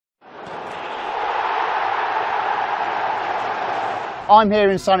I'm here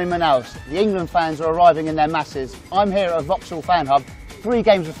in sunny Manaus. The England fans are arriving in their masses. I'm here at Vauxhall Fan Hub. 3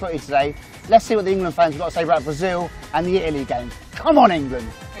 games of footy today. Let's see what the England fans have got to say about Brazil and the Italy game. Come on, England.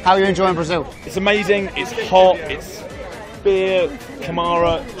 How are you enjoying Brazil? It's amazing, it's hot, it's beer,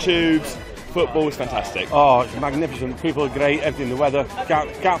 Kamara, tubes, football is fantastic. Oh, it's magnificent. People are great, everything, the weather,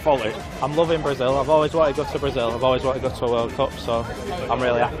 can't fault it. I'm loving Brazil. I've always wanted to go to Brazil. I've always wanted to go to a World Cup, so I'm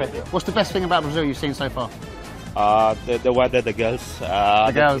really happy. What's the best thing about Brazil you've seen so far? The weather, the girls.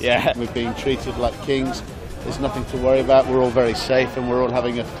 The girls? Yeah. We've been treated like kings. There's nothing to worry about. We're all very safe and we're all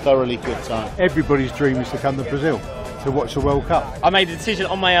having a thoroughly good time. Everybody's dream is to come to Brazil to watch the World Cup. I made a decision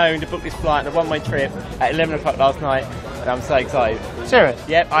on my own to book this flight, a one-way trip at 11 o'clock last night, and I'm so excited. Serious?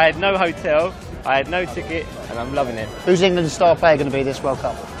 Yep, I had no hotel, I had no ticket, and I'm loving it. Who's England's star player going to be this World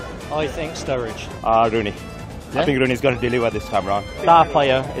Cup? I think Sturridge. Rooney. I think Rooney's going to deliver this time round. Star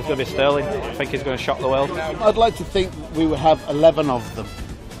player is going to be Sterling. I think he's going to shock the world. I'd like to think we will have 11 of them.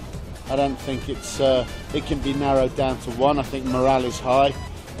 I don't think it can be narrowed down to one. I think morale is high.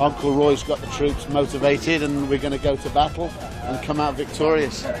 Uncle Roy's got the troops motivated and we're going to go to battle and come out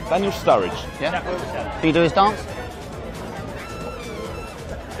victorious. Daniel Sturridge. Yeah? Can you do his dance?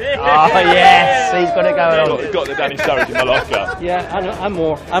 Oh yes, he's got it going on. Got the Daniel Sturridge in the locker. Yeah, I'm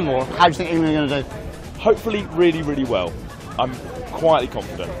more. How do you think England are going to do? Hopefully really, really well. I'm quietly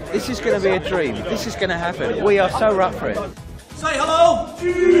confident. This is going to be a dream. This is going to happen. We are so up for it. Say hello!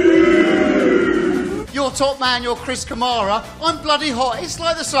 You're top man, you're Chris Kamara. I'm bloody hot, it's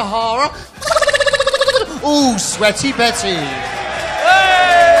like the Sahara. Ooh, sweaty Betty.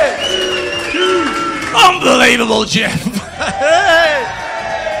 Hey! Unbelievable, Jeff!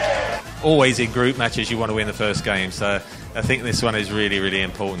 Always in group matches you want to win the first game, so I think this one is really, really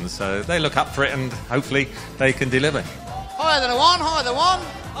important. So they look up for it and hopefully they can deliver. Higher than a one, higher than one.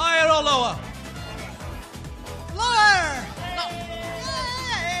 Higher or lower? Lower!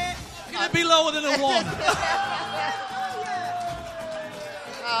 Can it be lower than a one?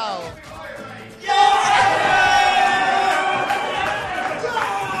 Oh.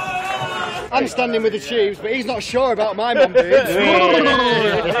 I'm standing with the tubes, but he's not sure about my mum boobs.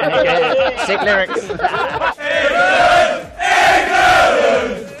 Sick lyrics.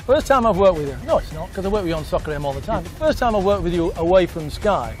 First time I've worked with you. No, it's not, because I work with you on Soccer AM all the time. First time I've worked with you away from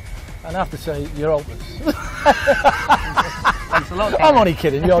Sky, and I have to say, you're hopeless. Thanks a lot, I'm only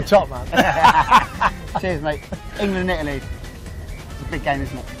kidding, you're top man. Cheers, mate. England and Italy. It's a big game,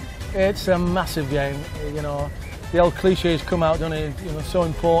 isn't it? It's a massive game, you know. The old cliches come out, don't it? You know, so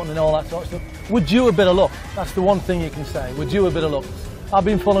important and all that sort of stuff. We're due a bit of luck. That's the one thing you can say. We're due a bit of luck. I've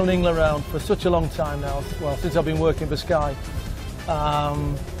been following England around for such a long time now. Well, since I've been working for Sky.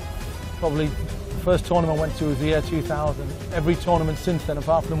 Probably the first tournament I went to was the year 2000. Every tournament since then,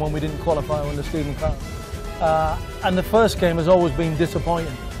 apart from the one we didn't qualify under Stephen Crown. And the first game has always been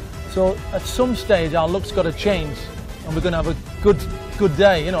disappointing. So at some stage our luck's got to change, and we're going to have a good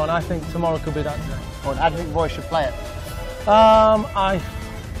day, you know. And I think tomorrow could be that day. Well, how do you think Roy should play it? I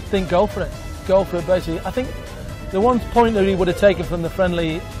think go for it. Go for it, basically. I think the one point that he would have taken from the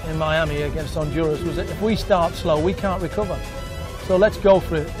friendly in Miami against Honduras was that if we start slow, we can't recover. So let's go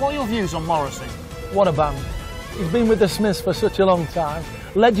for it. What are your views on Morrisey? What a band. He's been with the Smiths for such a long time.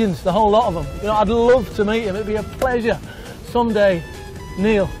 Legends, the whole lot of them. You know, I'd love to meet him. It'd be a pleasure. Someday,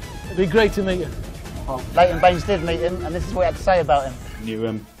 Neil, it'd be great to meet you. Well, Leighton Baines did meet him, and this is what he had to say about him.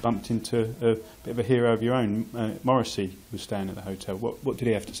 You bumped into a bit of a hero of your own. Morrisey was staying at the hotel. What did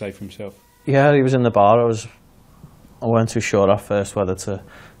he have to say for himself? Yeah, he was in the bar. I weren't too sure at first whether to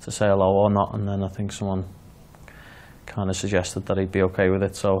say hello or not, and then I think someone kind of suggested that he'd be okay with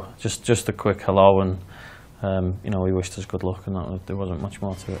it. So just a quick hello, and you know, he wished us good luck, and there wasn't much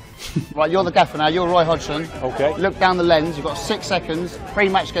more to it. Right, you're the gaffer now. You're Roy Hodgson. Okay. Look down the lens. You've got 6 seconds.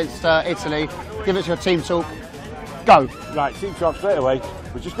 Pre-match against Italy. Give us your team talk. Go. Right, team talk straight away.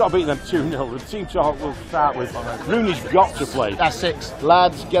 We've just got to beat them 2-0. The team talk will start with Rooney's got to play. That's 6.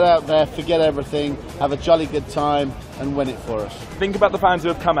 Lads, get out there, forget everything, have a jolly good time and win it for us. Think about the fans who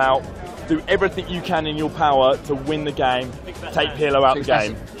have come out. Do everything you can in your power to win the game. Take Pirlo out the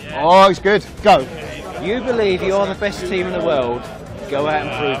game. Oh, it's good. Go. You believe you're the best team in the world. Go out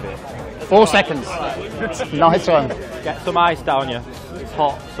and prove it. 4 seconds. Nice one. Get some ice down you. It's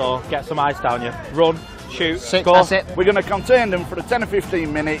hot, so get some ice down you. Run, shoot, 6, score. that's it. We're going to contain them for 10 or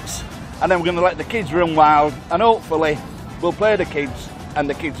 15 minutes, and then we're going to let the kids run wild, and hopefully we'll play the kids, and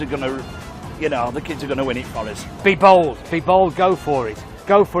the kids are going to, you know, the kids are going to win it for us. Be bold, go for it.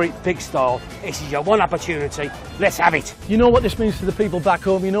 Go for it, big style. This is your one opportunity. Let's have it. You know what this means to the people back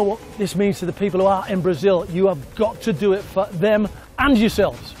home. You know what this means to the people who are in Brazil. You have got to do it for them and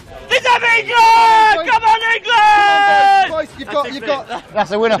yourselves. Is that on, England! Come on, England! Boys, you've got.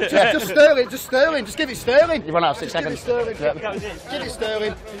 That's a winner. Just Sterling, just give it Sterling. You run out of 6 seconds. Give it Sterling. Give it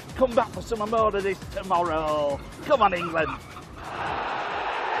Sterling. Come back for some more of this tomorrow. Come on, England.